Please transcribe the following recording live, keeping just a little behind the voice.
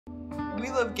We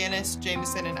love Guinness,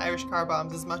 Jameson, and Irish car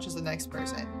bombs as much as the next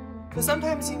person. But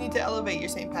sometimes you need to elevate your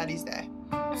St. Paddy's Day.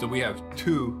 So we have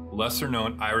 2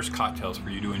 lesser-known Irish cocktails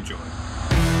for you to enjoy.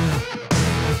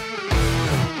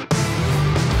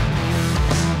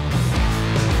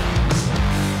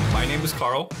 My name is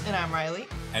Carl. And I'm Riley.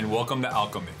 And welcome to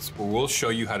Alchemix, where we'll show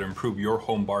you how to improve your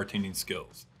home bartending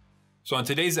skills. So on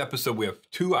today's episode, we have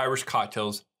 2 Irish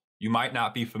cocktails you might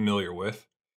not be familiar with,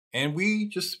 and we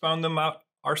just found them out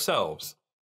ourselves.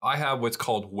 I have what's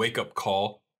called Wake Up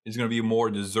Call. It's going to be a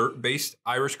more dessert-based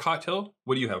Irish cocktail.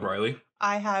 What do you have, Riley?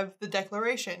 I have the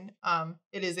Declaration.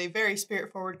 It is a very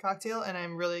spirit-forward cocktail, and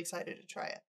I'm really excited to try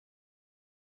it.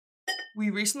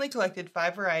 We recently collected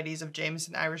 5 varieties of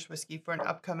Jameson Irish whiskey for an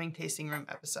upcoming tasting room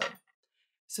episode.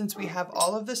 Since we have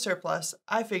all of the surplus,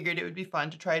 I figured it would be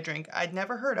fun to try a drink I'd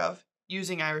never heard of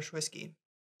using Irish whiskey.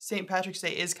 St. Patrick's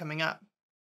Day is coming up.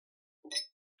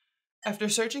 After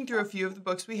searching through a few of the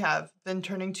books we have, then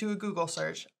turning to a Google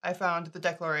search, I found the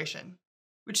Declaration,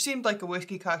 which seemed like a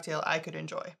whiskey cocktail I could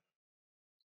enjoy.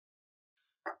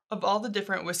 Of all the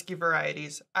different whiskey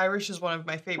varieties, Irish is one of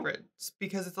my favorites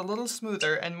because it's a little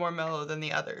smoother and more mellow than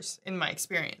the others, in my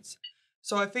experience.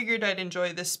 So I figured I'd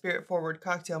enjoy this spirit-forward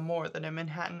cocktail more than a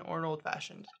Manhattan or an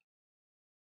old-fashioned.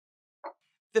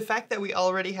 The fact that we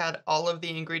already had all of the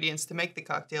ingredients to make the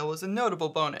cocktail was a notable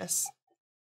bonus.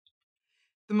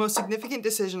 The most significant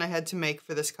decision I had to make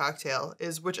for this cocktail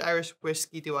is which Irish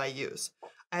whiskey do I use.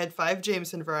 I had 5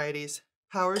 Jameson varieties,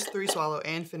 Powers, 3 Swallow,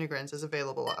 and Finnegrins as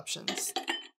available options.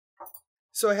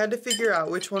 So I had to figure out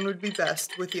which one would be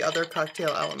best with the other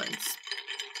cocktail elements.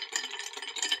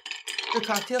 The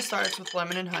cocktail starts with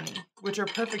lemon and honey, which are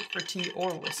perfect for tea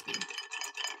or whiskey.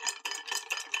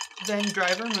 Then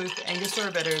dry vermouth,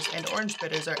 Angostura bitters, and orange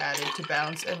bitters are added to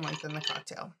balance and lengthen the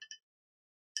cocktail.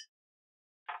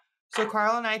 So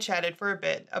Carl and I chatted for a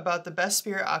bit about the best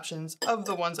spirit options of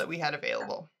the ones that we had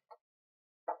available.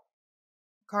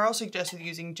 Carl suggested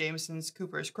using Jameson's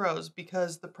Cooper's Croze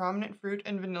because the prominent fruit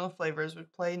and vanilla flavors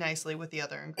would play nicely with the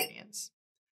other ingredients.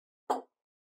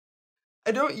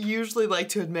 I don't usually like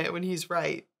to admit when he's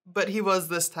right, but he was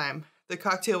this time. The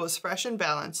cocktail was fresh and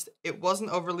balanced, it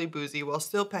wasn't overly boozy while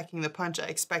still packing the punch I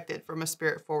expected from a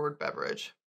spirit-forward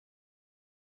beverage.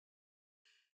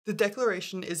 The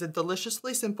Declaration is a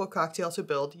deliciously simple cocktail to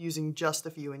build using just a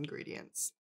few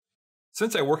ingredients.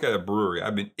 Since I work at a brewery,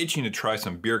 I've been itching to try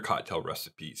some beer cocktail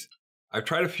recipes. I've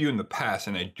tried a few in the past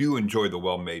and I do enjoy the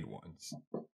well-made ones.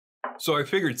 So I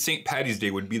figured St. Paddy's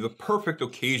Day would be the perfect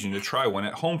occasion to try one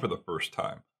at home for the first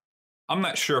time. I'm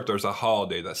not sure if there's a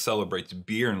holiday that celebrates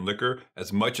beer and liquor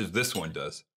as much as this one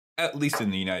does, at least in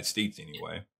the United States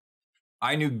anyway.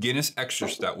 I knew Guinness Extra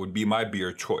Stout would be my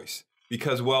beer choice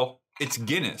because, well, it's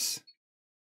Guinness.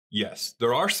 Yes,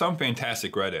 there are some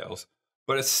fantastic red ales,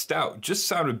 but a stout just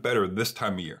sounded better this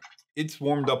time of year. It's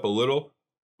warmed up a little,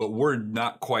 but we're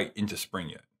not quite into spring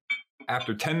yet.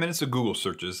 After 10 minutes of Google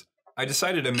searches, I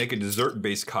decided to make a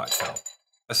dessert-based cocktail.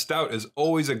 A stout is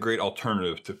always a great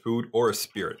alternative to food or a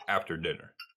spirit after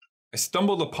dinner. I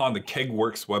stumbled upon the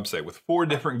Kegworks website with 4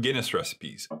 different Guinness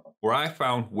recipes, where I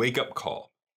found Wake Up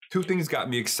Call. 2 things got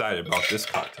me excited about this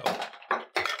cocktail.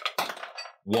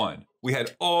 1, we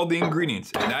had all the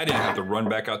ingredients and I didn't have to run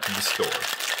back out to the store.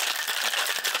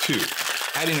 2,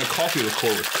 adding a coffee liqueur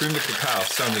with cream of cacao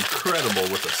sounds incredible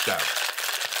with a stout.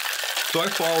 So I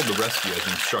followed the recipe as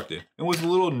instructed and was a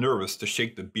little nervous to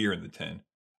shake the beer in the tin.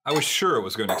 I was sure it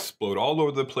was going to explode all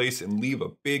over the place and leave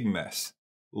a big mess.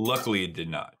 Luckily it did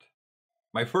not.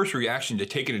 My first reaction to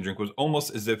taking a drink was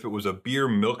almost as if it was a beer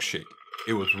milkshake.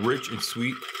 It was rich and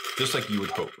sweet, just like you would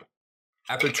hope.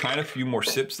 After trying a few more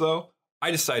sips though, I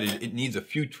decided it needs a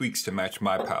few tweaks to match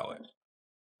my palate.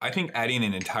 I think adding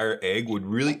an entire egg would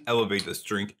really elevate this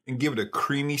drink and give it a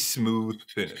creamy, smooth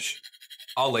finish.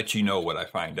 I'll let you know what I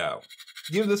find out.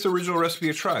 Give this original recipe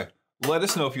a try. Let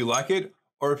us know if you like it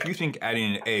or if you think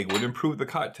adding an egg would improve the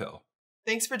cocktail.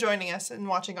 Thanks for joining us and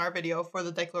watching our video for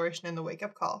the Declaration and the Wake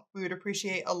Up Call. We would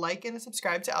appreciate a like and a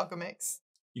subscribe to Alchemix.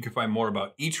 You can find more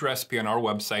about each recipe on our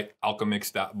website,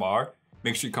 alchemix.bar.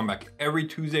 Make sure you come back every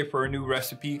Tuesday for a new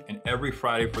recipe and every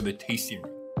Friday for the tasting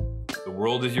room. The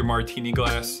world is your martini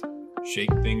glass.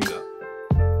 Shake things up.